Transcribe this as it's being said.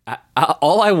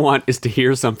all I want is to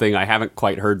hear something I haven't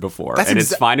quite heard before.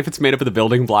 It's fine if it's made up of the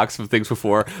building blocks of things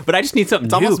before, but I just need something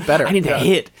new. It's almost better. I need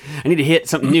to hit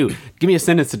something new. Give me a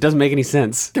sentence that doesn't make any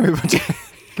sense. Give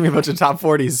me a bunch of top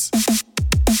 40s.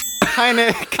 Hi,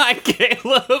 Nick. Hi,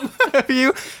 Caleb. Have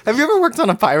you ever worked on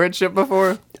a pirate ship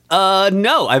before?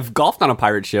 No, I've golfed on a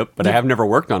pirate ship, but I have never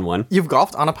worked on one. You've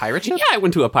golfed on a pirate ship? Yeah, I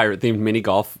went to a pirate-themed mini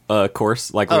golf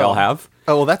course like we all have.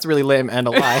 Oh, well, that's really lame and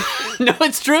a lie. No,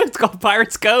 it's true. It's called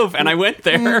Pirates Cove, and I went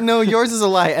there. No, yours is a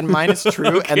lie, and mine is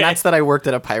true, Okay. and that's that I worked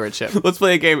at a pirate ship. Let's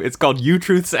play a game. It's called You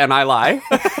Truths and I Lie.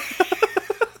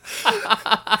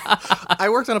 I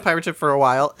worked on a pirate ship for a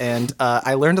while, and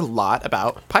I learned a lot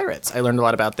about pirates. I learned a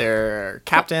lot about their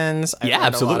captains. Yeah,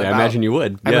 absolutely. I imagine you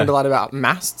would. I Yeah. learned a lot about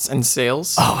masts and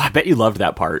sails. Oh, I bet you loved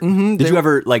that part. Did you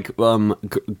ever, like,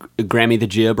 Grammy the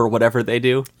Jib or whatever they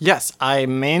do? Yes, I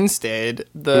mainstayed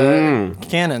the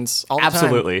cannons all the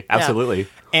time. Absolutely. Yeah.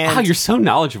 And Wow, you're so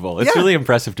knowledgeable. It's Yeah. really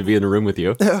impressive to be in a room with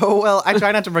you. oh, well, I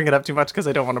try not to bring it up too much because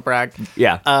I don't want to brag.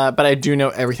 Yeah. But I do know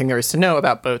everything there is to know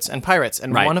about boats and pirates.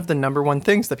 And Right. one of the number one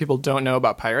things that people don't know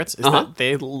about pirates is that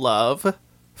they love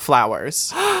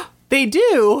flowers. They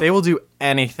do. They will do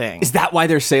anything. Is that why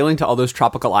they're sailing to all those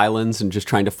tropical islands and just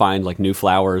trying to find, like, new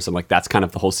flowers? And, like, that's kind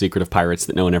of the whole secret of pirates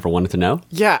that no one ever wanted to know?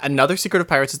 Yeah, another secret of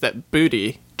pirates is that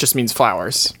booty just means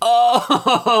flowers.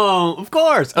 Oh, of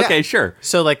course. Okay, Yeah. sure.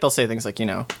 So, like, they'll say things like,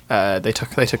 they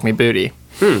took me booty.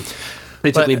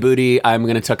 They took me booty. I'm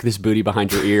going to tuck this booty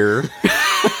behind your ear.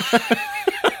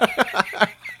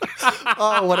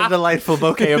 Oh, what a delightful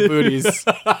bouquet of booties.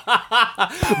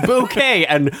 Bouquet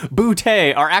and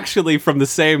bootay are actually from the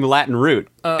same Latin root.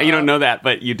 You don't know that,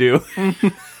 but you do.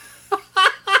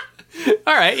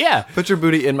 All right, yeah. Put your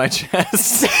booty in my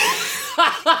chest.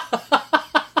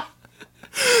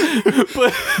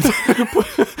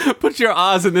 Put your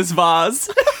Oz in this vase.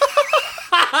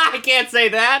 I can't say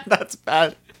that. That's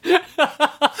bad.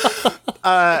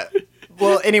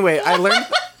 Well, anyway, I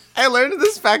learned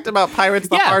this fact about pirates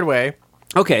the Yeah. hard way.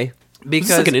 Okay. Because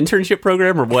Is this like an internship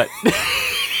program or what?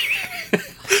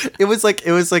 it was like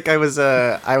I was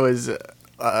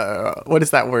what is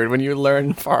that word when you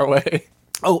learn far away?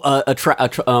 Oh,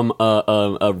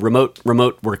 a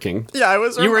remote working. Yeah, I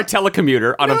was. You were a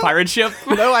telecommuter on a pirate ship?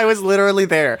 No, I was literally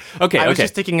there. Okay, I was okay.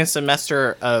 just taking a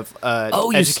semester of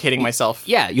you educating myself.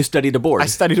 Yeah, you studied aboard. I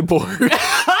studied aboard.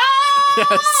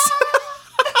 Yes.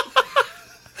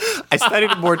 I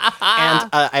studied aboard, and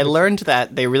I learned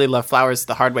that they really love flowers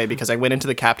the hard way because I went into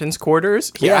the captain's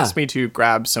quarters. He asked me to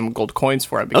grab some gold coins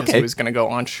for him because he was going to go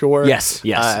on shore. Yes,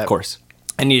 of course.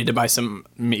 I needed to buy some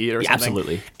meat or something.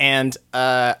 Absolutely. And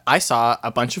I saw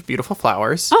a bunch of beautiful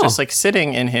flowers just like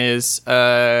sitting in his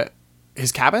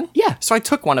cabin. Yeah. So I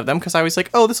took one of them because I was like,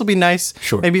 oh, this will be nice.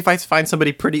 Sure. Maybe if I find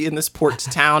somebody pretty in this port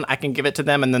town, I can give it to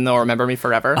them and then they'll remember me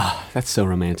forever. That's so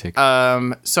romantic.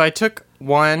 So I took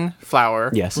one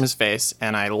flower Yes. from his face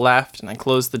and I left and I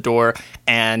closed the door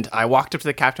and I walked up to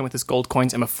the captain with his gold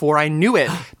coins and before I knew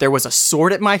it, there was a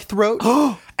sword at my throat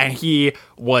and he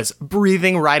was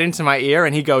breathing right into my ear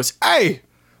and he goes, "Hey,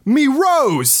 me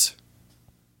Rose."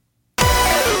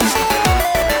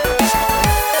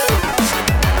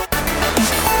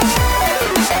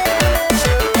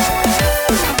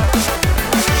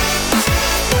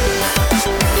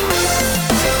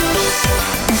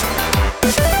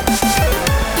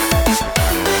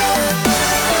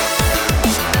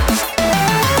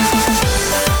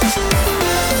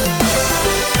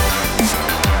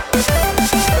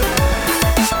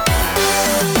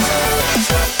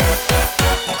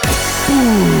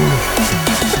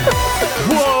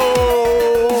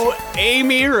 Whoa!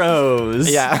 Amy Rose.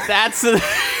 Yeah. That's...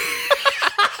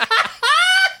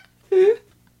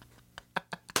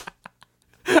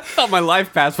 I thought my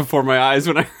life passed before my eyes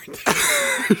when I heard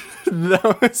that.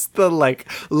 That was the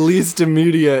least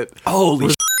immediate Holy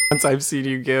shit. response I've seen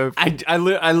you give. I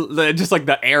just like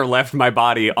the air left my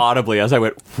body audibly as I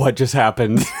went, what just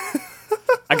happened?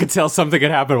 I could tell something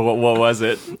had happened. What was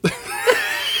it?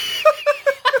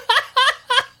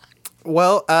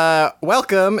 Well,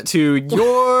 welcome to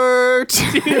your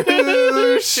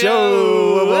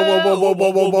show.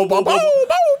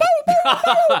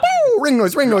 Ring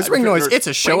noise, ring noise, ring noise. It's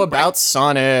a show about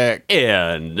Sonic.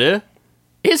 And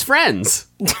his friends.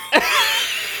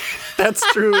 That's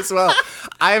true as well.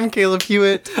 I'm Caleb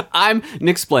Hewitt. I'm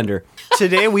Nick Splendor.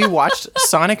 Today we watched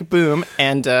Sonic Boom,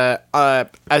 and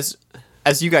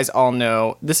as you guys all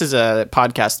know, this is a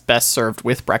podcast best served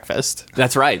with breakfast.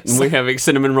 That's right. And we're having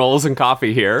cinnamon rolls and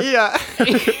coffee here. Yeah.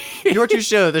 Your Two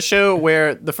Show, the show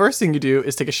where the first thing you do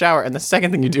is take a shower and the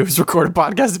second thing you do is record a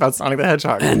podcast about Sonic the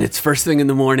Hedgehog. And it's first thing in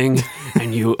the morning,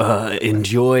 and you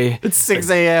enjoy. It's 6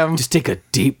 a.m. Just take a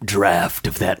deep draft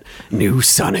of that new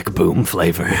Sonic Boom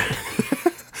flavor.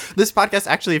 This podcast,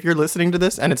 actually, if you're listening to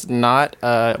this and it's not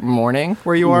morning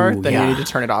where you are, then you need to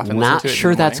turn it off and listen to it. Not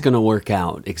sure that's going to work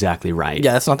out exactly right.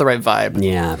 Yeah, that's not the right vibe.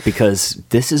 Yeah, because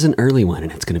this is an early one,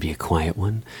 and it's going to be a quiet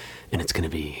one, and it's going to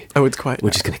be. Oh, it's quiet. We're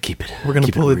just going to keep it. We're going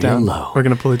to pull it down low. We're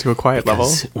going to pull it to a quiet level.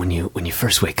 When you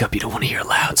first wake up, you don't want to hear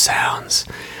loud sounds.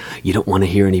 You don't want to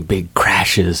hear any big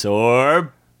crashes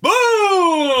or.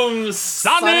 Boom!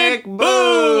 Sonic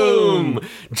Boom!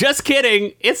 Just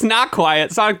kidding. It's not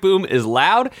quiet. Sonic Boom is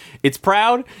loud, it's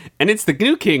proud, and it's the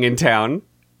new king in town.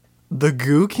 The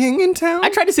Goo King in town? I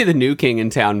tried to say the new king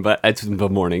in town, but it's the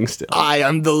morning still. I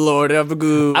am the Lord of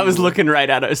Goo. I was looking right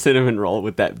at a cinnamon roll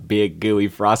with that big gooey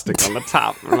frosting on the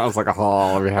top, and I was like,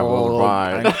 oh, let me have a little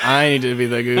bite. I need to be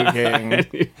the Goo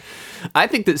King. I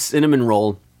think that cinnamon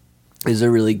roll is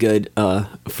a really good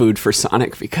food for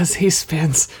Sonic because he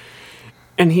spins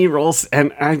and he rolls,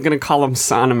 and I'm going to call them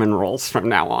Sonoman rolls from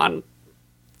now on.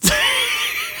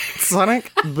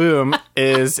 Sonic Boom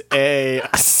is a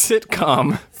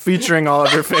sitcom featuring all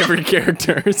of your favorite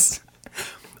characters.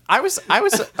 I was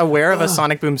aware of a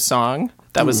Sonic Boom song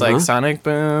that was like Sonic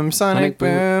Boom, Sonic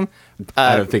Boom.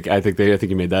 I think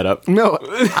you made that up. No,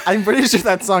 I'm pretty sure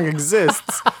that song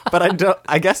exists, but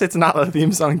I guess it's not a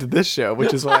theme song to this show,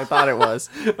 which is what I thought it was.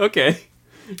 Okay.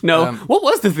 No, what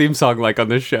was the theme song like on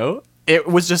this show? It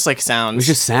was just like sounds. It was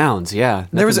just sounds, yeah.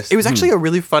 It was actually a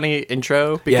really funny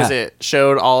intro because it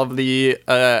showed all of the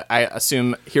I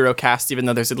assume hero cast, even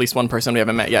though there's at least one person we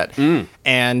haven't met yet,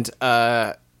 and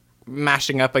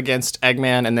mashing up against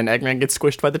Eggman, and then Eggman gets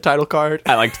squished by the title card.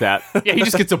 I liked that. Yeah, he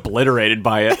just gets obliterated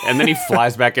by it, and then he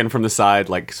flies back in from the side,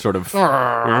 like sort of.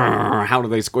 How do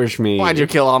they squish me? Why'd you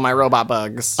kill all my robot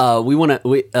bugs?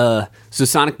 So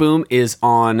Sonic Boom is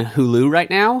on Hulu right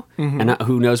now, and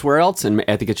who knows where else? And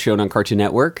I think it's shown on Cartoon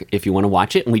Network if you want to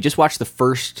watch it. And we just watched the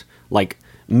first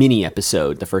mini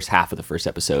episode, the first half of the first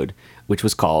episode, which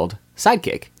was called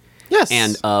Sidekick. Yes,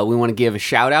 and we want to give a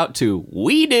shout out to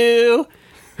We Do,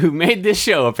 who made this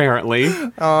show, apparently.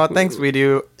 Oh, thanks, We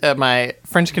Do. My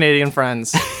French-Canadian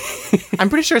friends. I'm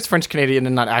pretty sure it's French-Canadian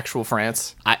and not actual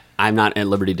France. I'm not at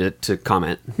liberty to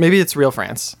comment. Maybe it's real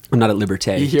France. I'm not at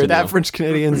liberté. You hear that, know.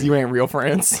 French-Canadians? You ain't real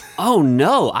France. Oh,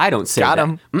 no, I don't say Got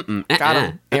that. him. Got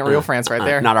him. Ain't real France right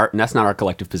there. That's not our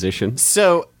collective position.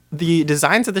 So, the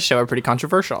designs of the show are pretty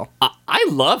controversial. I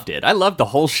loved it. I loved the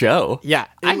whole show. Yeah.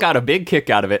 I got a big kick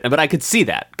out of it, but I could see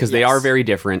that because they are very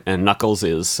different, and Knuckles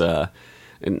is...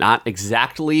 not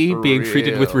exactly being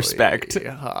treated with respect.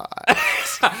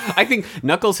 I think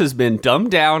Knuckles has been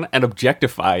dumbed down and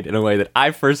objectified in a way that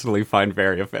I personally find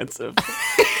very offensive.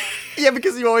 Yeah,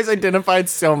 because you always identified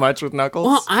so much with Knuckles.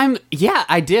 Well,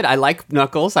 I did. I like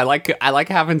Knuckles. I like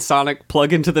having Sonic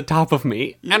plug into the top of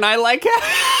me, and I like.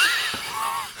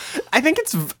 I think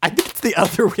it's the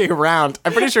other way around.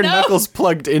 I'm pretty sure Knuckles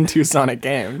plugged into Sonic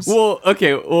games. Well,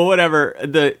 okay, whatever.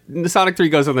 The Sonic 3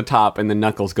 goes on the top, and then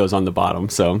Knuckles goes on the bottom.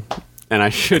 So, and I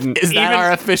shouldn't. Is that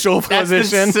our official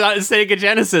position? That's the Sega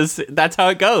Genesis. That's how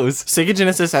it goes. Sega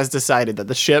Genesis has decided that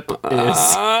the ship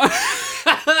is.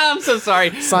 I'm so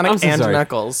sorry. Sonic and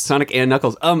Knuckles. Sonic and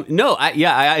Knuckles. No, I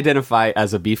identify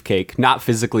as a beefcake, not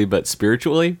physically but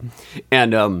spiritually,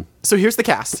 and So here's the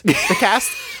cast.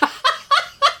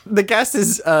 The cast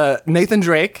is Nathan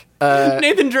Drake.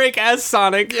 Nathan Drake as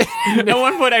Sonic. At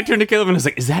one point, I turned to Caleb and I was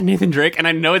like, "Is that Nathan Drake?" And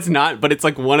I know it's not, but it's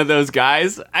like one of those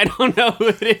guys. I don't know who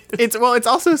it is. It's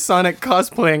also Sonic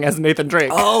cosplaying as Nathan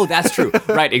Drake. Oh, that's true.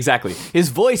 Right, exactly. His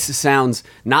voice sounds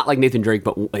not like Nathan Drake,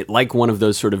 but like one of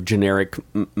those sort of generic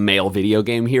male video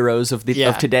game heroes of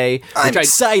today. I'm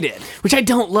excited. Which I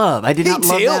don't love. I did not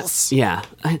love Tails. that.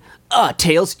 Yeah.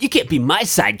 Tails, you can't be my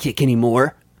sidekick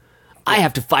anymore. I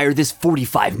have to fire this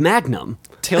 .45 Magnum.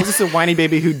 Tails is a whiny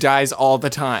baby who dies all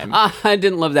the time. I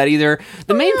didn't love that either.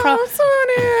 The main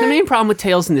problem with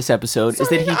Tails in this episode is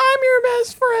that I'm your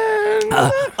best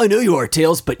friend. I know you are,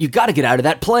 Tails, but you got to get out of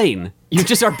that plane. You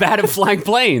just are bad at flying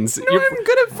planes. No, I'm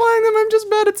good at flying them. I'm just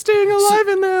bad at staying alive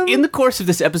in them. In the course of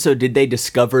this episode, did they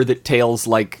discover that Tails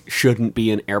shouldn't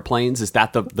be in airplanes? Is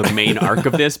that the main arc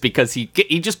of this? Because he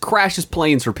just crashes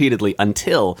planes repeatedly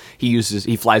until he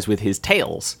flies with his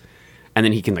tails. And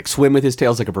then he can swim with his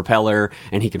tails like a propeller,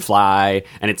 and he can fly,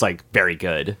 and it's very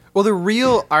good. Well, the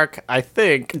real arc, I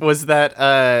think, was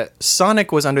that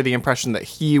Sonic was under the impression that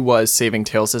he was saving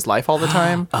Tails' life all the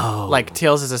time.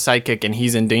 Tails is a sidekick, and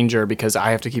he's in danger because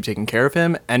I have to keep taking care of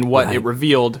him. And what it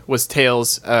revealed was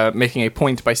Tails making a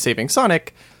point by saving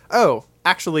Sonic. Oh,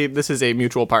 actually, this is a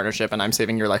mutual partnership and I'm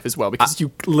saving your life as well because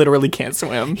you literally can't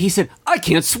swim. He said, I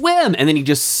can't swim. And then he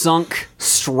just sunk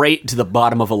straight to the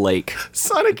bottom of a lake.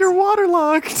 Sonic, you're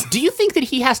waterlogged. Do you think that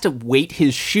he has to weight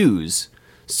his shoes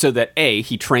so that A,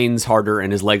 he trains harder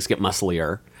and his legs get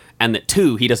musclier, and that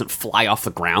 2, he doesn't fly off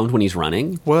the ground when he's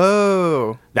running?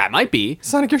 Whoa. That might be.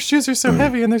 Sonic, your shoes are so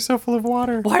heavy and they're so full of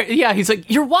water. Why, yeah, he's like,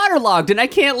 you're waterlogged and I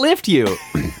can't lift you.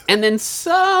 And then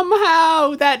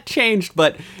somehow that changed.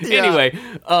 But anyway,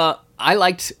 I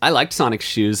liked Sonic's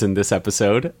shoes in this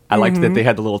episode. I liked that they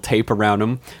had the little tape around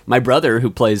them. My brother,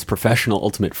 who plays professional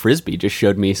ultimate frisbee, just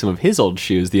showed me some of his old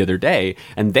shoes the other day,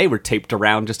 and they were taped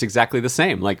around just exactly the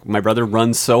same. Like, my brother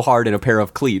runs so hard in a pair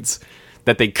of cleats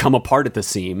that they come apart at the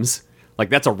seams. Like,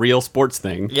 that's a real sports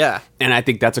thing. Yeah. And I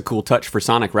think that's a cool touch for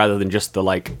Sonic, rather than just the,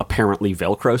 like, apparently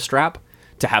Velcro strap.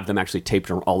 To have them actually taped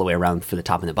all the way around for the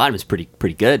top and the bottom is pretty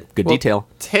good. Good detail.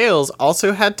 Tails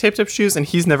also had taped up shoes, and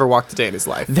he's never walked a day in his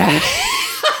life.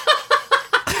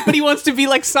 But he wants to be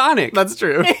like Sonic. That's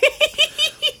true.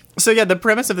 So yeah, the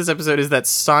premise of this episode is that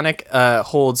Sonic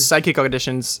holds psychic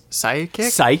auditions. Psychic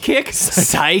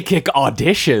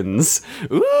auditions.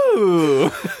 Ooh.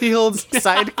 He holds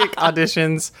sidekick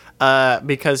auditions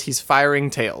because he's firing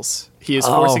Tails. He is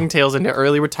forcing Tails into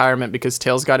early retirement because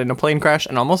Tails got in a plane crash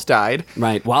and almost died.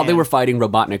 Right. While they were fighting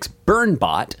Robotnik's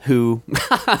Burnbot, who,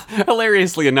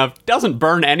 hilariously enough, doesn't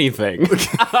burn anything.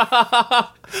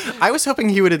 I was hoping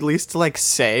he would at least like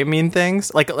say mean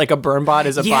things. Like a Burnbot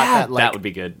is a bot that like that would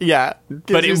be good. Yeah,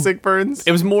 gives you sick burns.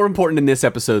 It was more important in this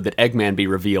episode that Eggman be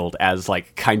revealed as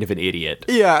like kind of an idiot.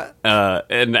 Yeah.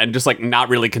 And just like not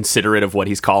really considerate of what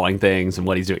he's calling things and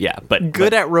what he's doing. Yeah, but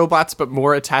good at robots, but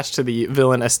more attached to the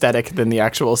villain aesthetic than the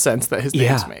actual sense that his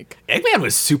names make. Eggman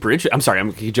was super interesting. I'm sorry,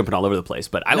 I'm jumping all over the place,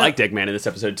 but I liked Eggman in this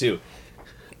episode too.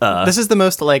 This is the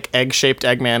most like egg-shaped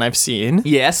Eggman I've seen.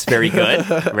 Yes, very good.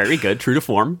 Very good. True to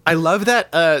form. I love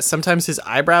that sometimes his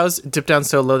eyebrows dip down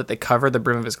so low that they cover the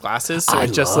brim of his glasses, so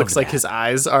it just looks like his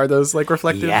eyes are those like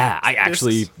reflective. Yeah, I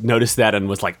actually noticed that and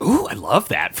was like, ooh, I love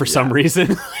that for some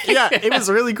reason. Yeah, it was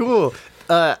really cool.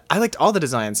 I liked all the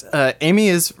designs. Amy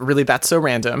is really That's So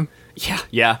Random.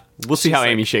 Yeah. We'll see how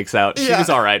Amy shakes out. She was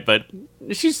all right, but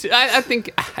I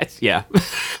think, yeah.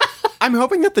 I'm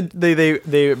hoping that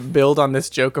they build on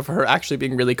this joke of her actually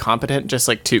being really competent, just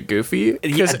like too goofy.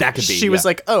 Yeah, that could be. She was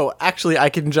like, oh, actually, I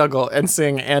can juggle and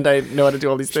sing, and I know how to do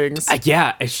all these things.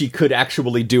 Yeah, she could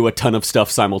actually do a ton of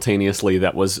stuff simultaneously.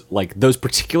 That was like those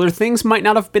particular things might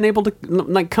not have been able to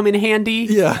like come in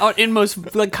handy. In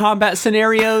most like combat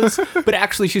scenarios, but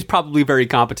actually, she's probably very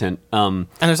competent. And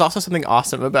there's also something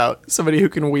awesome about somebody who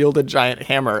can wield a giant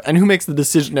hammer and who makes the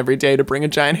decision every day to bring a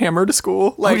giant hammer to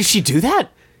school. Like, does she do that?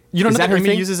 You don't know that her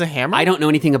Amy thing? uses a hammer? I don't know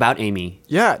anything about Amy.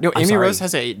 Yeah, no, I'm Amy sorry. Rose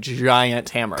has a giant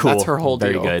hammer. Cool. That's her whole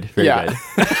deal. Very good.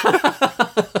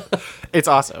 It's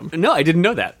awesome. No, I didn't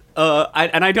know that.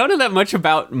 I don't know that much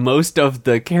about most of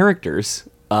the characters.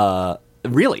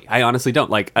 Really, I honestly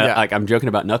don't. Like I'm joking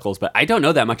about Knuckles, but I don't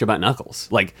know that much about Knuckles.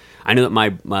 Like, I know that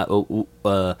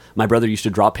my brother used to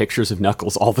draw pictures of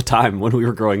Knuckles all the time when we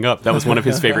were growing up. That was one of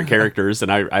his favorite characters,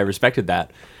 and I respected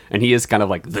that. And he is kind of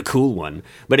like the cool one.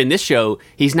 But in this show,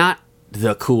 he's not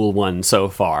the cool one so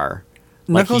far.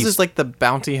 Knuckles is like the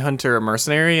bounty hunter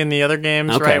mercenary in the other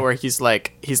games, right? Where he's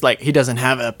like he doesn't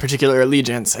have a particular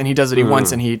allegiance, and he does what he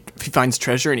wants, and he finds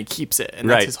treasure and he keeps it, and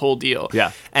that's his whole deal.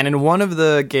 Yeah. And in one of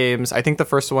the games, I think the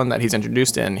first one that he's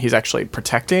introduced in, he's actually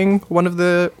protecting one of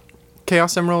the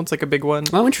Chaos Emeralds, like a big one.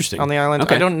 Oh, interesting. On the island.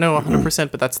 Okay. I don't know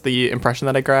 100%, but that's the impression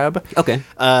that I grab. Okay.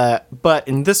 But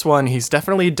in this one, he's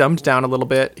definitely dumbed down a little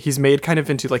bit. He's made kind of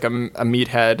into like a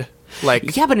meathead.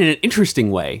 Like, yeah, but in an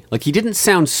interesting way. Like, he didn't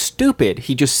sound stupid.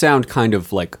 He just sound kind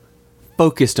of like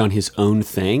focused on his own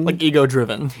thing. Like ego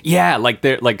driven. Yeah, like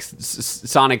they're like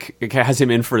Sonic has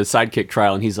him in for the sidekick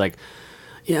trial, and he's like,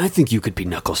 yeah, I think you could be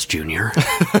Knuckles Jr.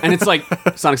 And it's like,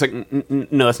 Sonic's like,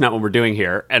 no, that's not what we're doing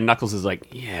here. And Knuckles is like,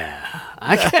 yeah.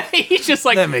 Okay. He's just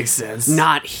like, that makes sense.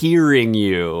 Not hearing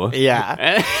you.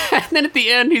 Yeah. And then at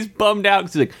the end, he's bummed out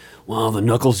because he's like, well, the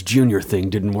Knuckles Jr. thing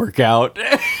didn't work out.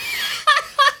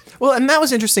 Well, and that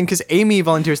was interesting because Amy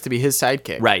volunteers to be his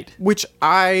sidekick. Right. Which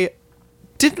I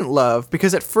didn't love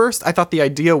because at first I thought the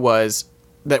idea was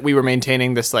that we were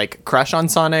maintaining this like crush on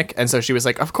Sonic, and so she was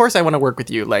like, of course I want to work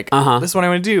with you, like this is what I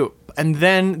want to do. And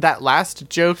then that last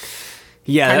joke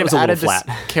that was a little flat.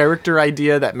 This character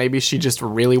idea that maybe she just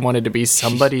really wanted to be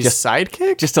somebody's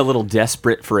sidekick, just a little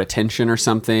desperate for attention or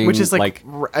something, which is like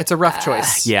it's a rough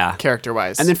choice, yeah, character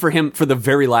wise. And then for the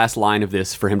very last line of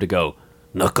this, for him to go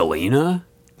Knuckalina,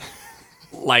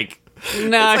 like,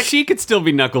 nah, like, she could still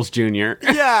be Knuckles Jr.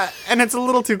 Yeah, and it's a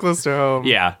little too close to home.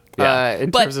 Yeah.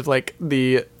 In terms of like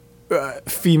the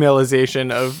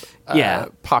femaleization of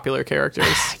popular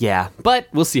characters. Yeah, but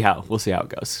we'll see how it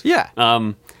goes. Yeah.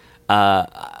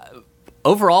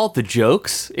 Overall, the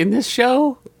jokes in this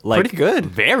show, like, pretty good.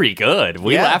 Very good.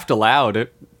 We laughed aloud.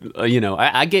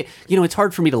 I get, it's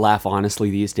hard for me to laugh honestly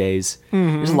these days.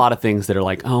 There's a lot of things that are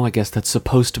like, oh, I guess that's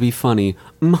supposed to be funny.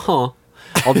 I'll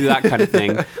do that kind of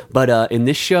thing. But in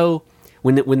this show,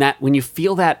 when you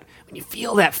feel that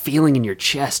feeling in your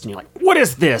chest, and you're like, what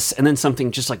is this? And then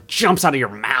something just like jumps out of your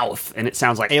mouth, and it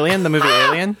sounds like Alien, the movie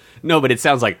Alien. No, but it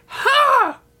sounds like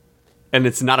ha. And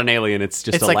it's not an alien; it's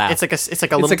just a laugh. It's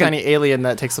like a little tiny alien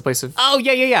that takes the place of. Oh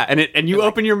yeah. And you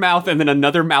open your mouth, and then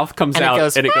another mouth comes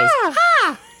out, and it goes.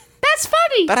 Ha! That's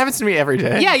funny. That happens to me every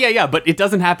day. Yeah. But it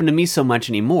doesn't happen to me so much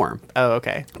anymore. Oh,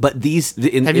 okay. But have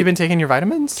you been taking your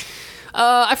vitamins?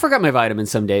 I forgot my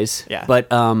vitamins some days. Yeah. But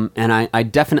and I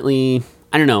definitely.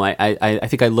 I don't know. I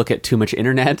think I look at too much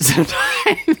internet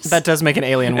sometimes. That does make an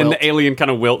alien wilt. And the alien kind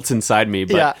of wilts inside me.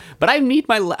 But, yeah. But I need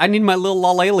my little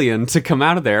lol alien to come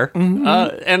out of there. Mm-hmm.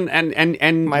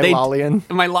 And my lollian.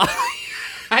 My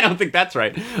I don't think that's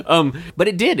right. But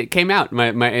it did. It came out.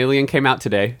 My alien came out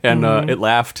today, and it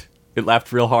laughed. It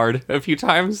laughed real hard a few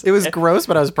times. It was gross,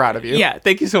 but I was proud of you. Yeah,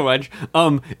 thank you so much.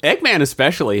 Eggman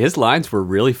especially, his lines were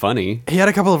really funny. He had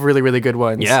a couple of really, really good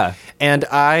ones. Yeah. And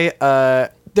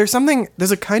there's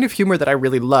a kind of humor that I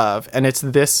really love, and it's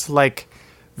this, like,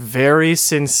 very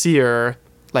sincere,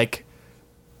 like,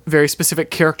 very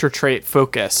specific character trait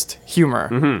focused humor.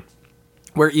 Mm-hmm.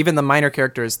 Where even the minor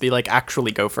characters, they, like,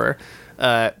 actually go for,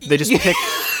 they just pick...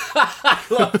 I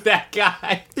love that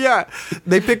guy. Yeah.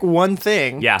 They pick one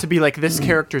thing to be, like, this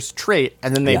character's trait,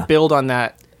 and then they build on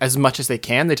that as much as they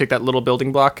can. They take that little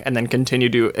building block and then continue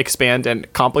to expand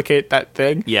and complicate that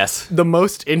thing. Yes. The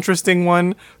most interesting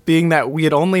one being that we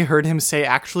had only heard him say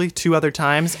actually 2 other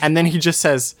times, and then he just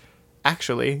says,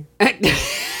 actually.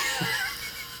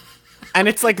 And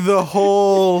it's like the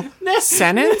whole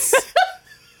sentence.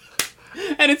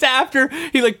 And it's after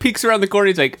he like peeks around the corner.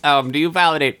 He's like, do you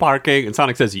validate parking? And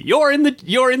Sonic says, you're in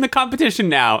the competition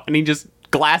now. And he just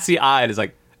glassy eyed is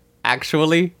like,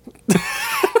 actually.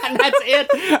 And that's it.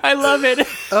 I love it.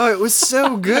 Oh, it was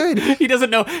so good. He doesn't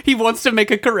know. He wants to make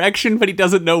a correction, but he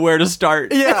doesn't know where to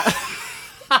start. Yeah.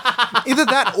 Either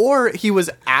that or he was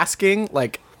asking,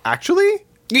 like, actually?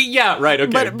 Yeah, right,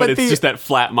 okay. But it's just that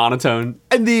flat monotone.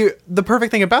 And the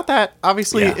perfect thing about that,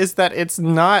 obviously, is that it's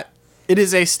not... It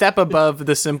is a step above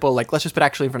the simple, like, let's just put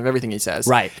actually in front of everything he says.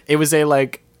 Right. It was a,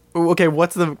 like, okay,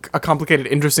 what's a complicated,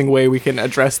 interesting way we can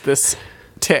address this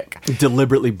tick?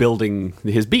 Deliberately building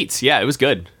his beats. Yeah, it was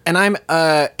good. And I'm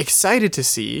excited to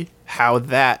see how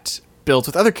that builds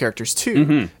with other characters, too.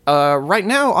 Mm-hmm. Right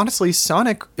now, honestly,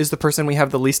 Sonic is the person we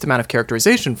have the least amount of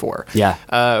characterization for.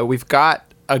 Yeah. We've got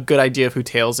a good idea of who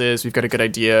Tails is. We've got a good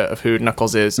idea of who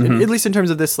Knuckles is, at least in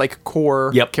terms of this, like,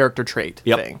 core character trait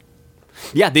thing.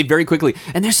 Yeah, they very quickly.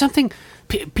 And there's something...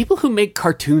 people who make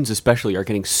cartoons especially are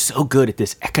getting so good at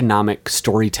this economic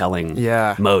storytelling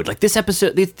mode. Like this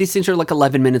episode, these things are like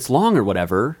 11 minutes long or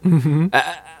whatever.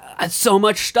 Mm-hmm. So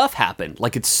much stuff happened.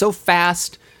 Like it's so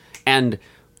fast and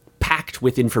packed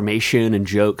with information and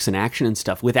jokes and action and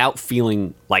stuff without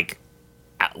feeling like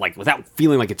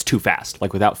it's too fast,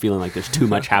 like without feeling like there's too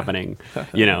much happening,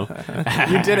 you know.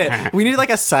 You did it. We need like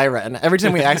a siren every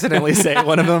time we accidentally say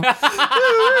one of them.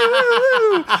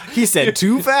 He said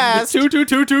too fast.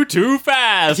 Too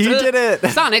fast. He did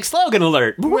it. Sonic slogan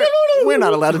alert. We're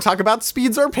not allowed to talk about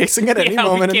speeds or pacing at any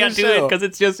moment in the show. We can't do it because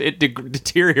it's just it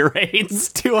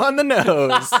deteriorates. Too on the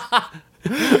nose.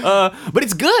 But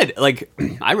it's good. Like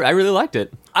I really liked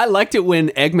it. I liked it when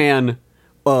Eggman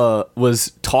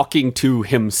was talking to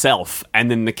himself, and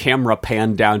then the camera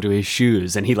panned down to his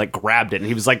shoes, and he like grabbed it, and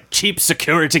he was like, "Cheap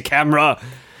security camera."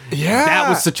 Yeah, that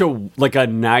was such a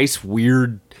nice,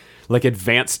 weird, like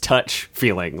advanced touch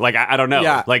feeling. Like I don't know.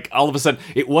 Yeah. Like all of a sudden,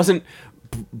 it wasn't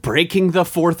breaking the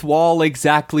fourth wall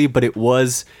exactly, but it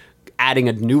was adding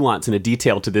a nuance and a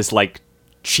detail to this like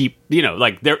cheap, you know,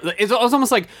 like it was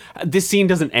almost like this scene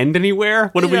doesn't end anywhere.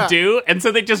 What do we do? And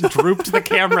so they just drooped the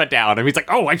camera down, and he's like,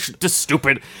 "Oh, just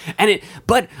stupid."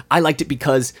 But I liked it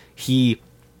because it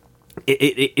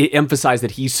emphasized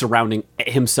that he's surrounding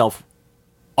himself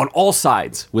on all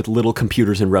sides with little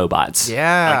computers and robots.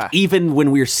 Yeah. Like, even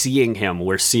when we're seeing him,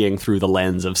 we're seeing through the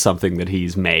lens of something that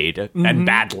he's made and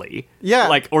badly. Yeah.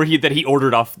 Like, or that he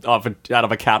ordered out of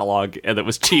a catalog and that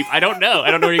was cheap. I don't know.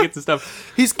 I don't know where he gets the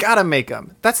stuff. He's got to make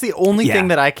them. That's the only thing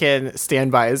that I can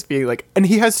stand by is being like, and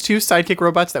he has 2 sidekick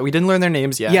robots that we didn't learn their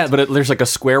names yet. Yeah, but there's like a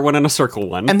square one and a circle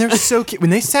one. And they're so cute. When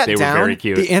they sat They were down, very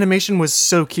cute. the animation was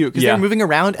so cute because they were moving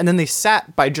around and then they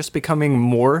sat by just becoming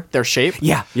more their shape.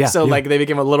 Yeah. So like they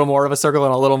became a little more of a circle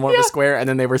and a little more of a square, and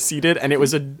then they were seated, and it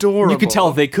was adorable. You could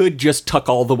tell they could just tuck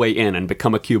all the way in and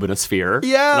become a cube and a sphere.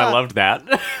 Yeah. And I loved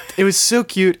that. It was so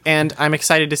cute, and I'm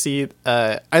excited to see.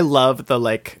 I love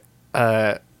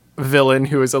the villain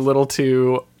who is a little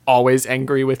too always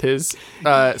angry with his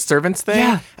servants thing.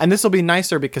 Yeah. And this will be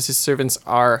nicer because his servants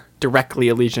are directly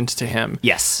allegiant to him.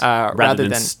 Yes. Rather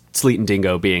than Sleet and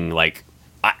Dingo being like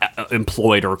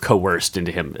employed or coerced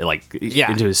into him,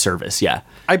 into his service. Yeah.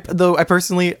 I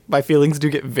personally, my feelings do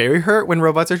get very hurt when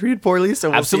robots are treated poorly. So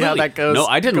we'll see how that goes. No,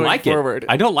 I didn't like forward. it.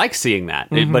 I don't like seeing that.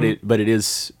 But it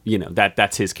is,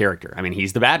 that's his character. I mean,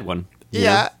 he's the bad one.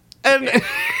 Yeah.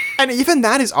 And even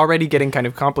that is already getting kind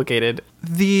of complicated.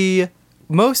 The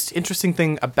most interesting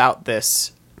thing about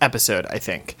this episode, I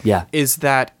think, is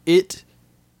that it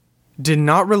did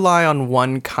not rely on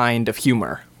one kind of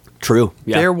humor. True.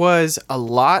 Yeah. There was a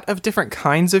lot of different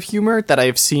kinds of humor that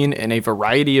I've seen in a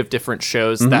variety of different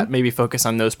shows that maybe focus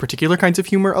on those particular kinds of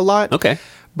humor a lot. Okay.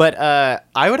 But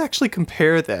I would actually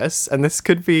compare this, and this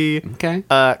could be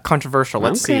controversial,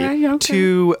 let's see,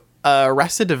 to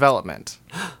Arrested Development.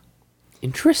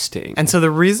 Interesting. And so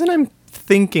the reason I'm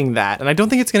thinking that, and I don't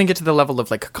think it's going to get to the level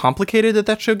of complicated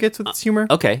that show gets with its humor.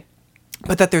 Okay.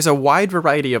 But that there's a wide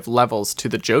variety of levels to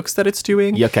the jokes that it's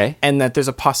doing. Okay. And that there's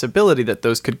a possibility that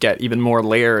those could get even more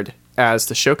layered as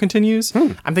the show continues.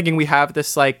 I'm thinking we have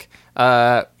this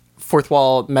fourth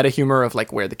wall meta humor of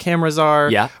where the cameras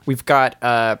are. Yeah. We've got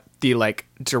the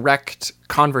direct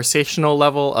conversational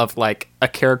level of a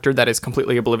character that is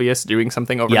completely oblivious doing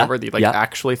something over and over, the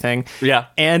actually thing. Yeah.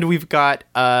 And we've got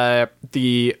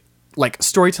the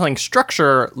storytelling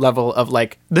structure level of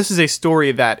this is a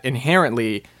story that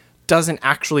inherently doesn't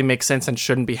actually make sense and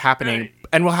shouldn't be happening,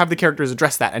 and we'll have the characters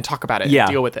address that and talk about it and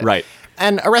deal with it. Right.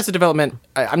 And Arrested Development,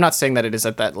 I'm not saying that it is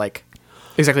at that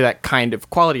exactly that kind of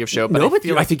quality of show, but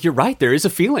I think you're right. There is a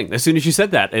feeling. As soon as you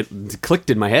said that, it clicked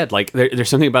in my head. There's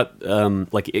something about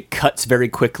it cuts very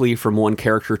quickly from one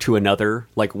character to another.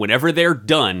 Whenever they're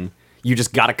done, you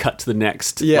just got to cut to the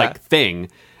next thing,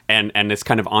 and this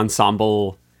kind of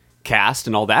ensemble cast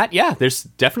and all that. Yeah, there's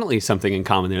definitely something in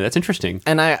common there. That's interesting.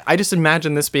 And I just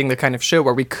imagine this being the kind of show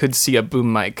where we could see a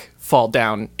boom mic fall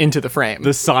down into the frame.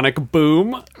 The sonic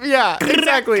boom. Yeah,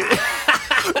 exactly. He did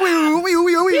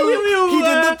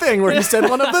the thing where he said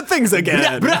one of the things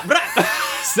again.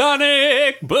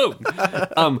 Sonic boom.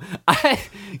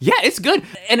 It's good.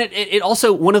 And it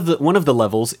also one of the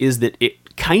levels is that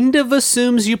it kind of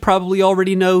assumes you probably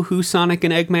already know who Sonic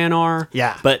and Eggman are.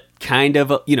 Yeah. But kind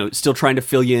of still trying to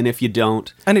fill you in if you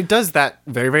don't. And it does that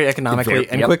very, very economically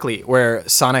and quickly, where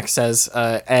Sonic says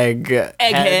Egghead.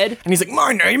 And he's like,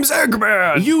 my name's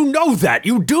Eggman. You know that.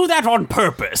 You do that on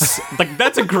purpose.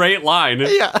 That's a great line.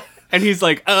 Yeah. And he's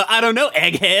like, I don't know,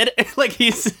 Egghead.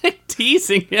 He's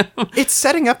teasing him. It's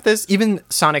setting up this, even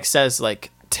Sonic says,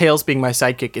 Tails being my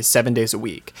sidekick is 7 days a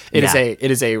week. It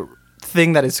is a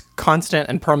thing that is constant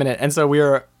and permanent. And so we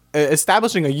are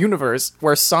establishing a universe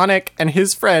where Sonic and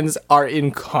his friends are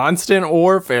in constant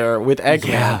warfare with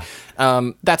Eggman.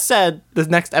 Yeah. That said, the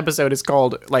next episode is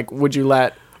called, Would you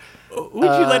let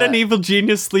an evil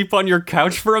genius sleep on your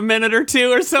couch for a minute or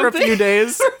two or something? For a few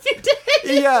days.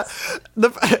 Yeah.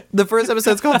 The first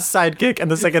episode's called Sidekick, and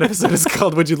the second episode is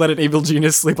called Would You Let an Evil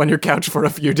Genius Sleep on Your Couch for a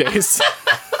Few Days?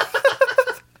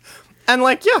 And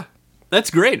that's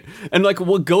great. And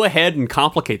we'll go ahead and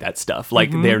complicate that stuff.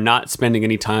 They're not spending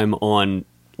any time on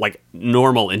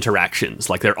normal interactions.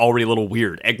 They're already a little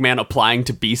weird. Eggman applying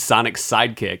to be Sonic's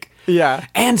sidekick. Yeah.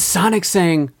 And Sonic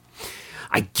saying,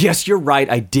 I guess you're right.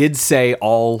 I did say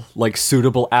all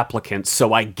suitable applicants,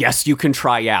 so I guess you can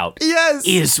try out. Yes.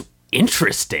 Is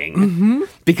interesting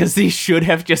because they should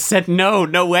have just said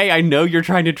no way. I know you're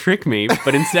trying to trick me,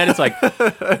 but instead it's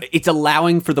it's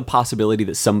allowing for the possibility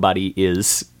that somebody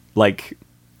is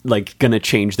gonna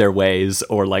change their ways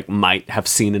or might have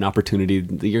seen an opportunity.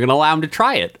 You're gonna allow them to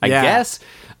try it, I guess.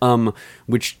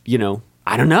 Which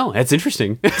I don't know. That's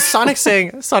interesting. Sonic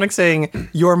saying,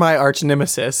 "You're my arch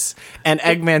nemesis," and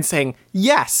Eggman saying,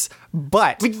 "Yes,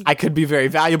 but I could be very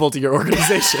valuable to your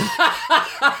organization."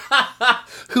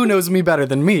 Who knows me better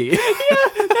than me? Yeah,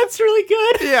 that's really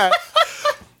good. Yeah.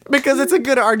 Because it's a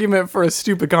good argument for a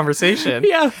stupid conversation.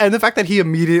 Yeah. And the fact that he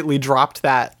immediately dropped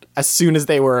that as soon as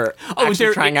they were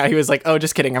trying out, he was like, "Oh,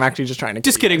 just kidding. I'm actually just trying to."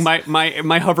 Just kidding. My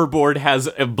hoverboard has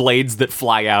blades that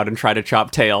fly out and try to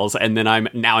chop tails, and then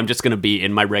I'm just gonna be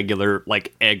in my regular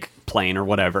egg plane or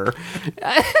whatever.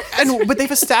 But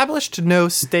they've established no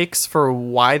stakes for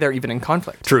why they're even in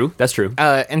conflict. True. That's true.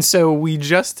 And so we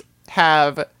just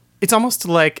have it's almost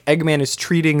like Eggman is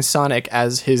treating Sonic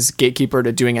as his gatekeeper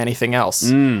to doing anything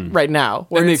else right now.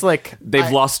 Where it's like they've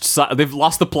lost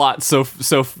the plot so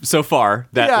far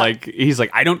that Yeah. like he's like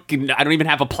I don't even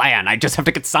have a plan. I just have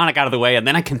to get Sonic out of the way and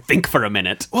then I can think for a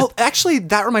minute. Well, actually,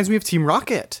 that reminds me of Team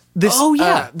Rocket. This, Oh,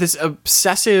 yeah. this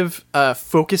obsessive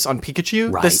focus on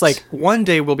Pikachu. Right. This like one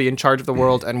day we'll be in charge of the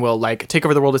world and we'll like take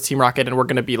over the world as Team Rocket and we're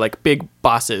gonna be like big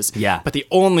bosses. Yeah. But the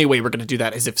only way we're gonna do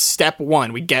that is if step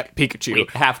one we get Pikachu, We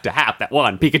have to have that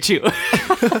one Pikachu.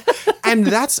 and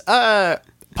that's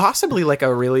possibly like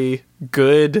a really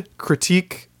good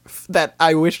critique that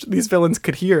I wish these villains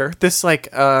could hear. This like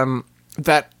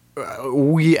that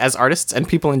we as artists and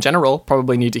people in general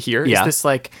probably need to hear. Yeah. Is this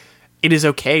like it is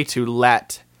okay to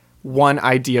let one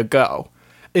idea go.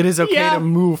 It is okay Yeah. to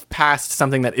move past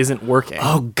something that isn't working.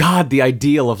 Oh God, the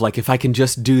ideal of like if I can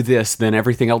just do this, then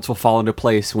everything else will fall into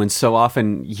place. When so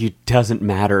often you doesn't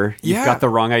matter. You've Yeah. got the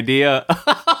wrong idea.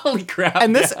 Holy crap!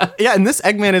 And this, and this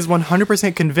Eggman is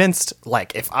 100% convinced.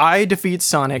 Like, if I defeat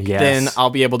Sonic, Yes. then I'll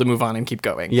be able to move on and keep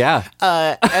going. yeah.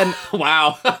 And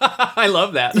Wow, I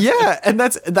love that. yeah, and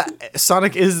that's that.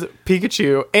 Sonic is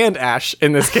Pikachu and Ash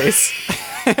in this case.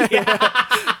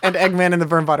 And Eggman and the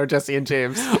Burnbot are Jesse and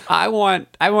James. I want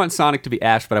Sonic to be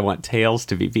Ash, but I want Tails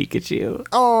to be Pikachu.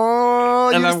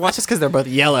 Oh, And I that's just because they're both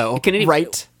yellow,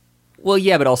 right? Well,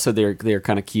 yeah, but also they're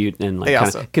kind of cute and like. They Kinda,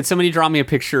 also- Could somebody draw me a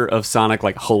picture of Sonic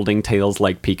like holding Tails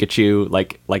like Pikachu,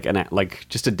 like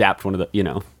just adapt one of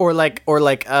the Or like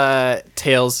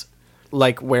Tails,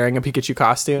 like wearing a Pikachu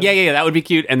costume. Yeah, that would be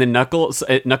cute. And then Knuckles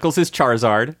is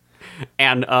Charizard,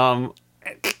 and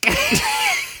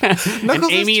and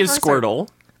Knuckles Amy is Charizard. Squirtle.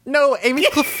 No, Amy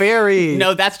Clefairy.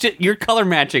 No, that's just you're color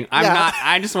matching. I'm Yeah. not.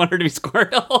 I just want her to be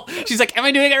Squirtle. She's like, am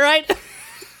I doing it right?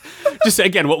 Just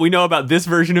again, what we know about this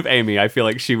version of Amy, I feel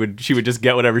like she would just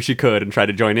get whatever she could and try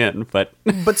to join in. But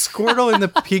But Squirtle in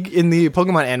the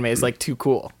Pokemon anime is like too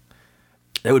cool.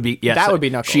 that would be That would be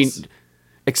Knuckles.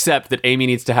 Except that Amy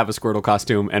needs to have a Squirtle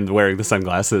costume and wearing the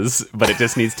sunglasses, but it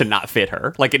just needs to not fit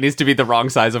her. Like it needs to be the wrong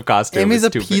size of costume. Amy's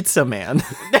It's a too big. pizza man.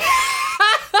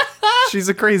 She's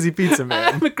a crazy pizza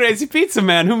man. I'm a crazy pizza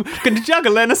man who can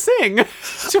juggle and sing.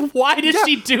 So why did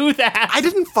she do that? I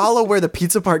didn't follow where the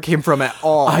pizza part came from at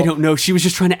all. I don't know. She was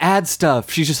just trying to add stuff.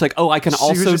 She's just like, oh, I can was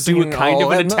also just do a singing, kind of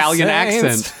 "Oh, an and the Italian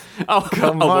saints accent. Oh,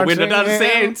 come the window marching down in."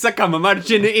 saints, I come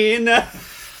marching in.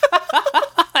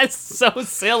 It's so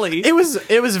silly. It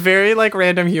was very like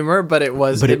random humor, but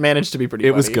it managed to be pretty.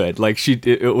 It was funny. good. Like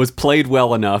it was played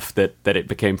well enough that it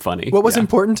became funny. What was Yeah.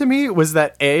 important to me was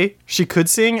that A, she could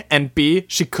sing, and B,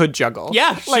 she could juggle.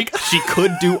 Yeah, she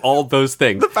could do all those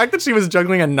things. The fact that she was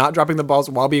juggling and not dropping the balls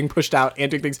while being pushed out and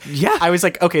doing things. Yeah. I was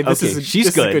like, okay, this is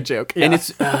a good joke. Yeah. And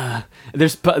it's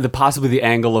there's possibly the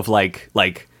angle of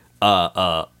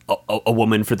a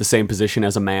woman for the same position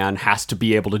as a man has to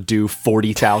be able to do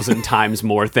 40,000 times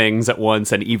more things at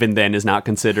once, and even then is not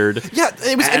considered. Yeah,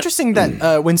 it was interesting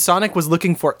that when Sonic was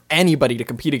looking for anybody to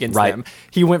compete against Right. them,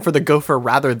 he went for the Gopher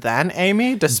rather than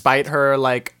Amy, despite her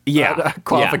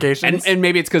qualifications. And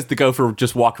maybe it's because the Gopher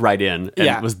just walked right in and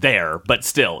Yeah. was there, but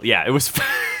still, yeah, it was.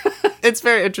 It's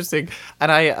very interesting, and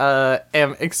I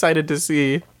am excited to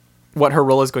see what her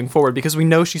role is going forward because we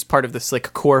know she's part of this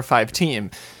like core 5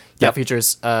 team. That Yep.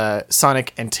 features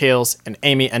Sonic and Tails and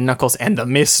Amy and Knuckles and the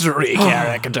mystery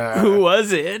character. Who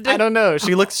was it? I don't know.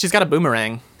 She's got a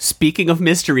boomerang. Speaking of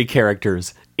mystery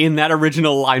characters, in that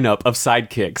original lineup of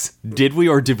sidekicks, did we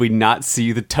or did we not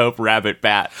see the Taupe Rabbit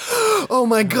Bat? Oh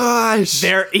my gosh.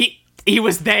 There, he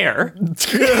was there.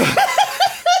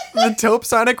 The Taupe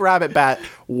Sonic Rabbit Bat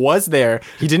was there.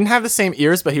 He didn't have the same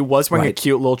ears, but he was wearing a Right.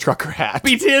 cute little trucker hat.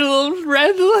 He did a little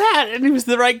red little hat, and he was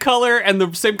the right color and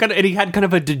the same kind of, and he had kind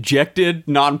of a dejected,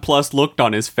 nonplussed look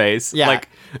on his face. Yeah. Like,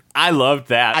 I loved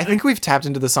that. I think we've tapped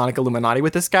into the Sonic Illuminati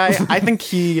with this guy. I think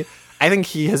he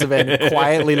has been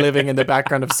quietly living in the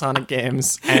background of Sonic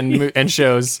games and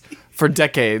shows for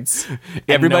decades. And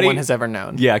Everybody- no one has ever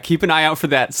known. Yeah, keep an eye out for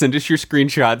that. Send us your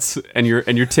screenshots and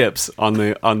your tips on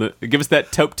the. Give us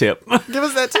that Taupe tip. Give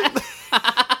us that tip.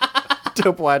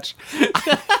 Dope watch.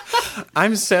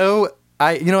 I've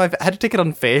had to take it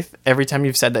on faith every time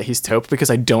you've said that he's taupe because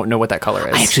I don't know what that color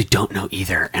is. I actually don't know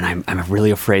either, and I'm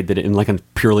really afraid that in like a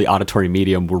purely auditory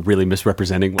medium, we're really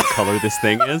misrepresenting what color this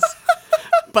thing is.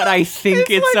 But I think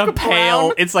it's like a pale.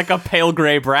 brown. It's like a pale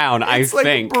gray brown. It's I like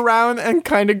think. brown and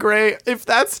kind of gray. If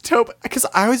that's taupe, because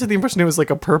I always had the impression it was like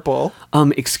a purple.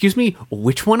 Excuse me.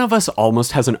 Which one of us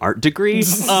almost has an art degree?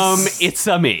 It's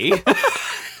a me.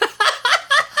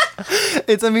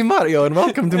 It's a me, Mario, and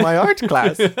welcome to my art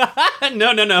class.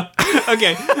 No.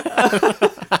 Okay.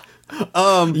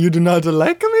 You do not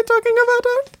like me talking about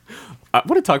art? I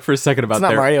want to talk for a second about It's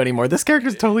not Mario anymore. This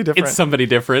character's totally different. It's somebody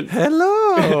different.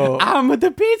 Hello. I'm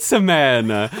the pizza man.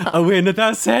 Oh, in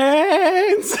the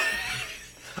sands.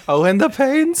 Oh, in the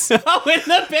pains. Oh, in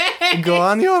the bed. Go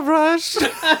on your brush.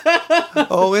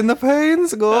 Oh, in the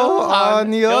pains. Go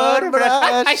on your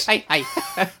brush.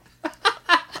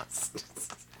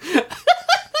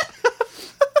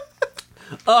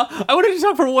 I wanted to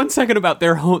talk for 1 second about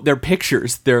their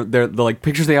pictures, the like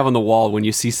pictures they have on the wall when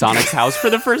you see Sonic's house for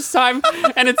the first time,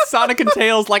 and it's Sonic and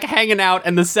Tails like hanging out,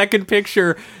 and the second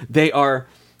picture they are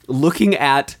looking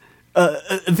at.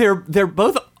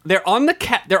 They're on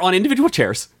individual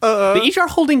chairs. They each are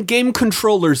holding game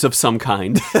controllers of some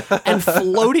kind, and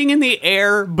floating in the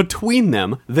air between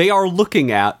them, they are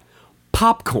looking at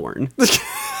popcorn.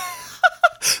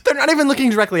 They're not even looking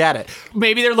directly at it.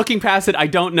 Maybe they're looking past it. I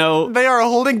don't know. They are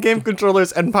holding game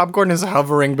controllers and popcorn is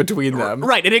hovering between them.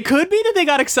 Right, and it could be that they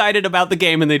got excited about the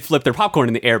game and they'd flip their popcorn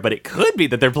in the air, but it could be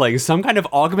that they're playing some kind of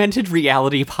augmented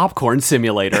reality popcorn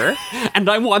simulator, and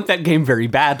I want that game very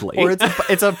badly. Or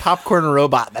it's a popcorn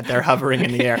robot that they're hovering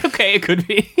in the air. Okay, it could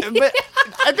be. But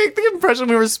I think the impression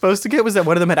we were supposed to get was that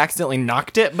one of them had accidentally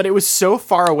knocked it, but it was so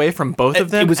far away from both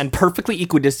of them. It was perfectly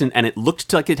equidistant, and it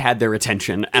looked like it had their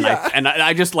attention. And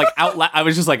I just like out loud, I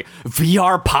was just like,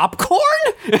 VR popcorn?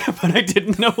 But I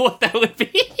didn't know what that would be.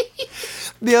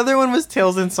 The other one was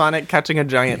Tails and Sonic catching a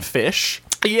giant fish.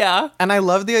 Yeah. And I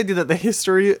love the idea that their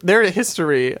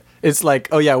history is like,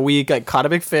 oh yeah, we got caught a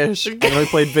big fish and we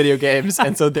played video games,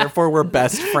 and so therefore we're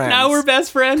best friends. Now we're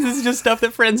best friends. This is just stuff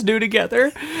that friends do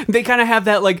together. They kind of have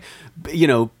that like,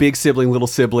 big sibling, little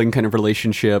sibling kind of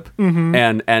relationship,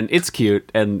 and it's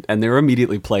cute, and they're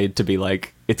immediately played to be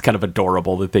like, it's kind of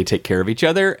adorable that they take care of each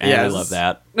other, and I love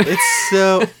that.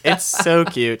 It's so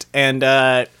cute, and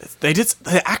they did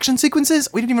the action sequences.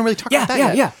 We didn't even really talk about that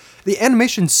yet. Yeah. The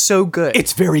animation's so good.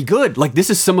 It's very good. Like, this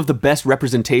is some of the best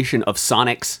representation of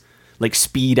Sonic's like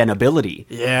speed and ability.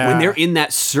 Yeah. When they're in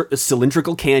that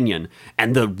cylindrical canyon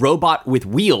and the robot with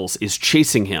wheels is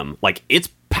chasing him, like it's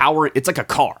like a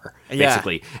car,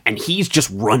 basically. Yeah. And he's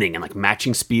just running and like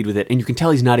matching speed with it. And you can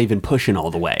tell he's not even pushing all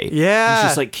the way. Yeah. He's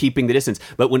just like keeping the distance.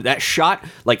 But when that shot,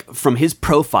 like from his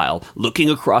profile,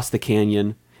 looking across the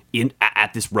canyon,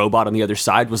 at this robot on the other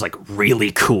side was like really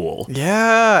cool.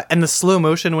 Yeah, and the slow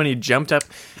motion when he jumped up,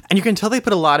 and you can tell they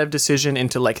put a lot of decision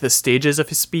into like the stages of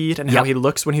his speed and how he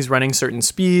looks when he's running certain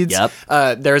speeds.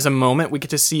 There's a moment we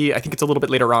get to see, I think it's a little bit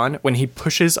later on, when he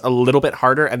pushes a little bit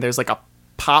harder and there's like a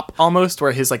pop almost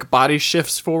where his like body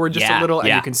shifts forward just a little, and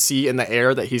you can see in the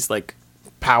air that he's like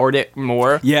powered it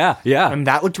more. Yeah. And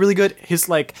that looked really good. His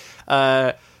like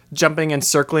jumping and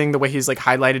circling, the way he's like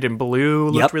highlighted in blue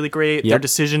looked really great. Their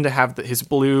decision to have his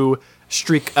blue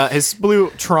streak, his blue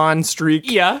Tron streak,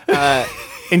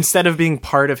 instead of being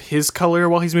part of his color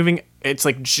while he's moving, it's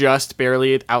like just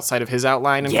barely outside of his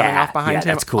outline and coming off behind him.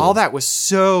 That's cool. All that was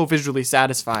so visually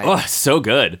satisfying. Oh, so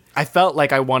good. I felt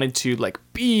like I wanted to like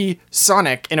be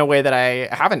Sonic in a way that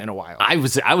I haven't in a while. I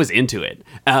was into it.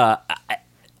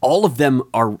 All of them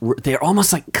they're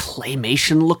almost like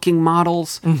claymation looking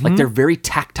models. Like they're very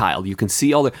tactile. You can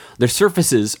see all their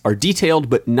surfaces are detailed,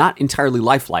 but not entirely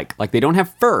lifelike. Like they don't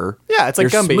have fur. Yeah, it's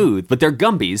like they're Gumby. smooth, but they're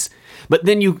Gumbies. But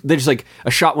then there's like a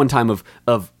shot one time of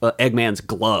Eggman's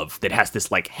glove that has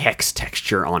this like hex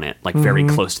texture on it, like very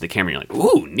close to the camera. You're like,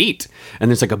 ooh, neat.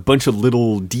 And there's like a bunch of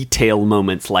little detail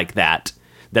moments like that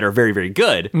are very, very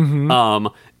good.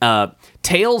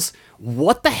 Tails.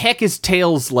 What the heck is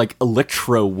Tails' like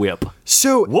electro whip?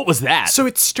 So what was that? So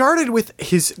it started with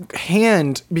his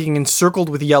hand being encircled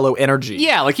with yellow energy.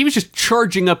 Yeah, like he was just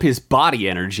charging up his body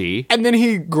energy. And then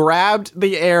he grabbed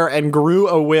the air and grew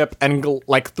a whip and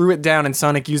like threw it down, and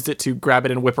Sonic used it to grab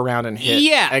it and whip around and hit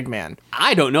Eggman.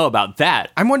 I don't know about that.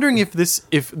 I'm wondering if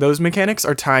those mechanics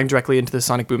are tying directly into the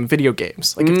Sonic Boom video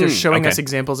games. Like if they're showing us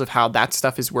examples of how that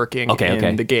stuff is working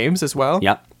in the games as well.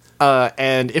 Yep.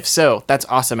 And if so, that's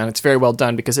awesome, and it's very well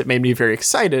done because it made me very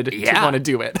excited to want to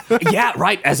do it. Yeah,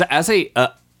 right. As a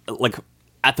like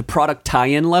at the product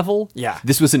tie-in level,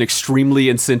 this was an extremely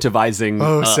incentivizing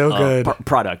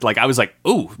product. Like I was like,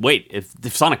 oh wait,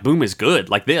 if Sonic Boom is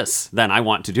good like this, then I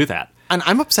want to do that. And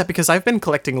I'm upset because I've been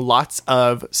collecting lots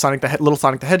of little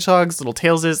Sonic the Hedgehogs, little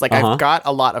Tailses. Like I've got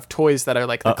a lot of toys that are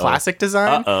like the classic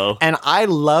design. And I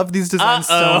love these designs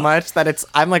so much that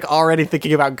I'm like already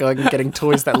thinking about going and getting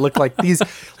toys that look like these.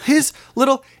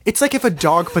 It's like if a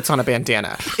dog puts on a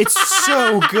bandana. It's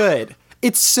so good.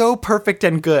 It's so perfect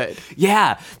and good.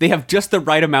 Yeah, they have just the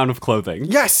right amount of clothing.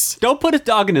 Yes. Don't put a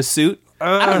dog in a suit.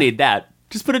 I don't need that.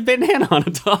 Just put a bandana on a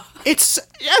dog.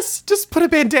 Just put a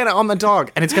bandana on the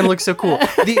dog, and it's gonna look so cool.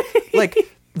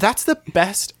 That's the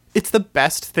best it's the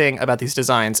best thing about these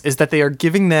designs is that they are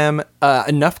giving them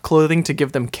enough clothing to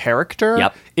give them character.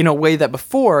 Yep. In a way that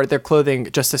before their clothing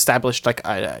just established like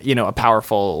a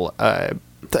powerful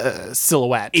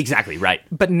silhouette. Exactly, right.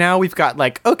 But now we've got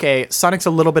like, okay, Sonic's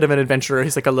a little bit of an adventurer.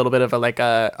 He's like a little bit of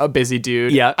a busy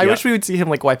dude. Yeah, I yeah. wish we would see him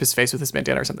like wipe his face with his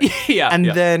bandana or something. Yeah, And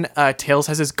yeah. then Tails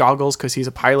has his goggles because he's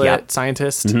a pilot Yeah.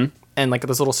 scientist. And like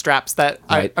those little straps that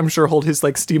Right. I'm sure hold his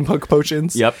like steampunk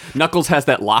potions. Yep. Knuckles has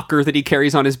that locker that he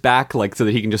carries on his back, like so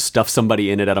that he can just stuff somebody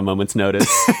in it at a moment's notice.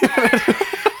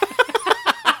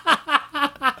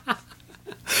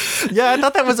 Yeah, I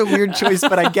thought that was a weird choice,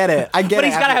 but I get it. But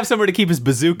he's got to have somewhere to keep his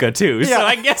bazooka too. So Yeah.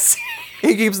 I guess.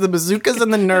 He keeps the bazookas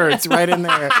and the nerds right in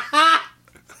there.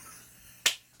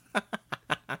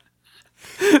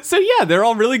 So yeah, they're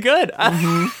all really good.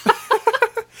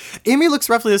 Amy looks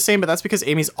roughly the same, but that's because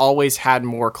Amy's always had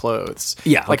more clothes.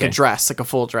 Yeah, like okay. a dress, like a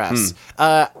full dress.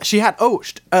 She had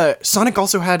Sonic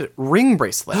also had ring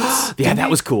bracelets. Yeah, that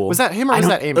was cool. Was that him or was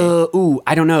that Amy?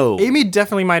 I don't know. Amy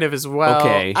definitely might have as well.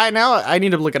 Okay. I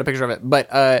need to look at a picture of it,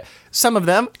 but some of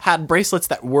them had bracelets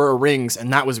that were rings,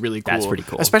 and that was really cool. That's pretty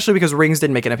cool. Especially because rings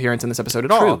didn't make an appearance in this episode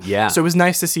at all. yeah. So it was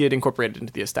nice to see it incorporated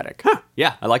into the aesthetic.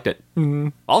 Yeah, I liked it.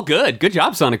 All good. Good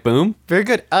job, Sonic Boom. Very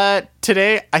good.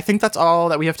 Today, I think that's all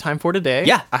that we have time for today.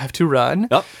 Yeah. I have to run.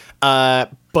 Yep.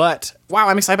 But wow,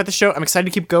 I'm excited about the show. I'm excited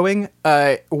to keep going.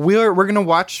 We're gonna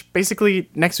watch basically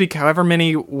next week, however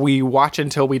many we watch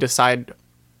until we decide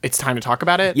it's time to talk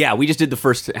about it. Yeah, we just did the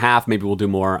first half. Maybe we'll do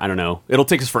more. I don't know. It'll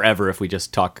take us forever if we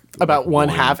just talk About like one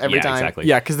half every yeah, time. Exactly.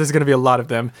 Yeah, because there's going to be a lot of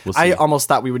them. We'll see. I almost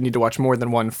thought we would need to watch more than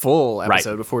one full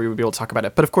episode before we would be able to talk about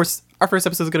it. But of course, our first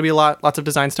episode is going to be lots of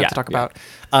design stuff Yeah, to talk yeah.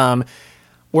 about.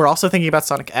 We're also thinking about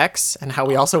Sonic X and how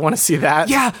we also want to see that.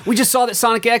 Yeah, we just saw that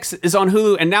Sonic X is on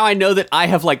Hulu, and now I know that I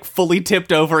have like fully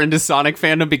tipped over into Sonic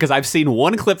fandom because I've seen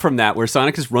one clip from that where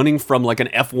Sonic is running from like an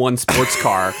F1 sports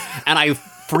car, and I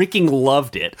freaking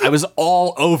loved it. I was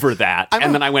all over that,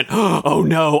 and then I went, "Oh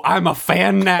no, I'm a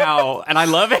fan now," and I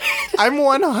love it. I'm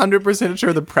 100%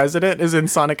 sure the president is in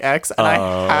Sonic X, and I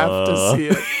have to see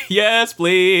it. Yes,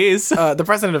 please. The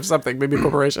president of something, maybe a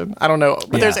corporation. I don't know.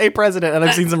 But there's a president, and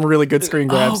I've seen some really good screen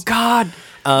grabs. Oh God.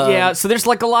 Yeah, so there's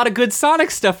like a lot of good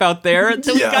Sonic stuff out there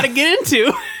that we got to get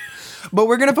into. But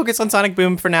we're going to focus on Sonic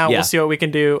Boom for now. Yeah. We'll see what we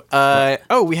can do.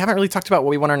 We haven't really talked about what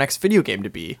we want our next video game to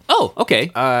be. Oh, okay.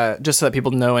 Just so that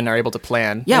people know and are able to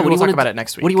plan. Yeah, Maybe we'll talk wanna, about it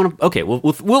next week. What do you want to? Okay,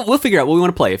 we'll figure out what we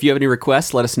want to play. If you have any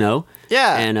requests, let us know.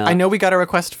 Yeah, and I know we got a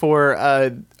request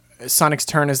for Sonic's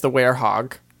turn as the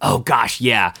werehog. Oh gosh,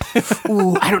 yeah.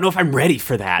 Ooh, I don't know if I'm ready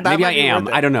for that. Maybe I might be am.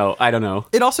 worth it. I don't know.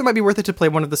 It also might be worth it to play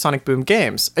one of the Sonic Boom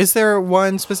games. Is there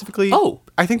one specifically? Oh.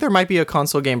 I think there might be a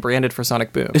console game branded for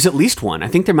Sonic Boom. There's at least one. I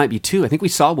think there might be two. I think we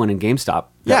saw one in GameStop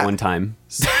that Yeah. one time.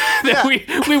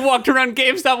 we walked around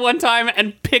GameStop one time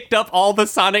and picked up all the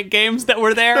Sonic games that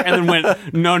were there, and then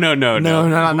went, no, not we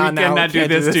now. cannot We do can't do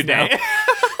this this today.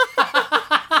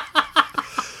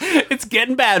 It's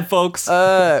getting bad, folks.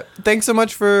 Thanks so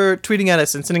much for tweeting at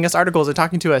us and sending us articles and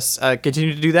talking to us.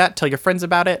 Continue to do that. Tell your friends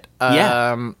about it.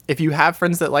 Yeah. If you have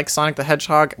friends that like Sonic the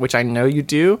Hedgehog, which I know you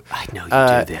do, I know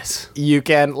you do this. you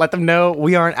can let them know.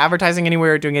 We aren't advertising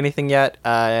anywhere or doing anything yet.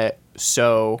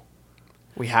 So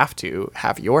we have to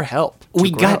have your help.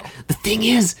 The thing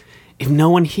is, if no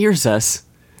one hears us,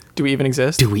 Do we even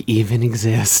exist? do we even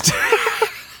exist?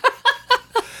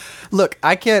 Look,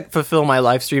 I can't fulfill my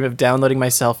live stream of downloading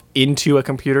myself into a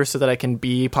computer so that I can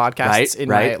be podcasts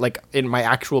in my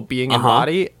actual being and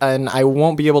body, and I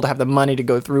won't be able to have the money to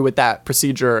go through with that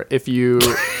procedure if you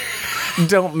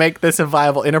don't make this a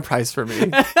viable enterprise for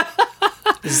me.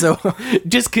 So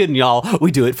Just kidding, y'all.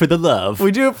 We do it for the love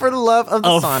we do it for the love of the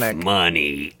of Sonic.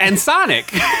 money and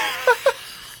Sonic.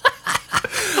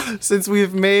 Since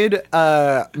we've made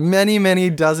many, many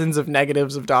dozens of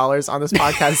negatives of dollars on this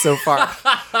podcast so far,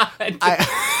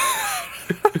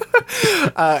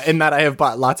 in that I have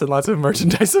bought lots and lots of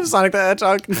merchandise of Sonic the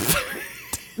Hedgehog.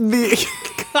 This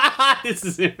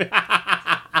is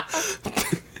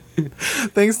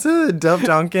Thanks to Dove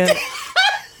Duncan.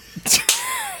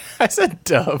 I said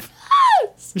Dove.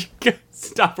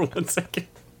 Stop for 1 second.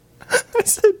 I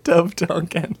said Dove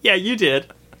Duncan. Yeah, you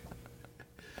did.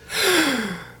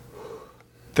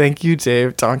 Thank you,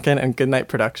 Dave Duncan and Goodnight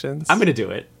Productions. I'm gonna do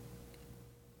it.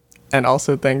 And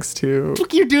also thanks to...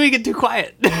 Look, you're doing it too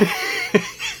quiet.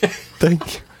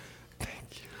 Thank you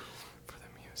for the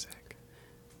music.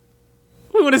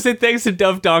 We want to say thanks to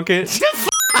Dove Donkin.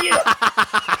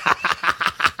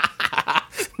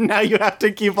 Now you have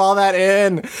to keep all that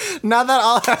in. Now that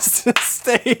all has to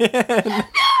stay in.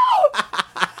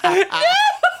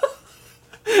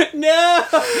 No!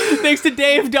 Thanks to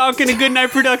Dave Donkin and Goodnight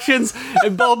Productions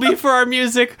and Bulby for our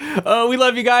music. We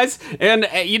love you guys. And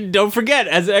you don't forget,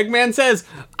 as Eggman says,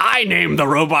 I named the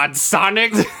robot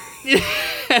Sonic.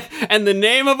 And the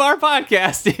name of our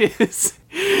podcast is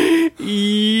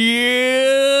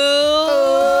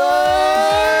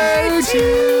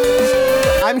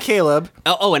I'm Caleb.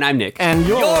 Oh, and I'm Nick. And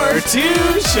your Two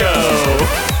Show.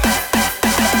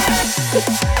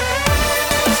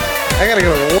 I gotta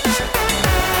go.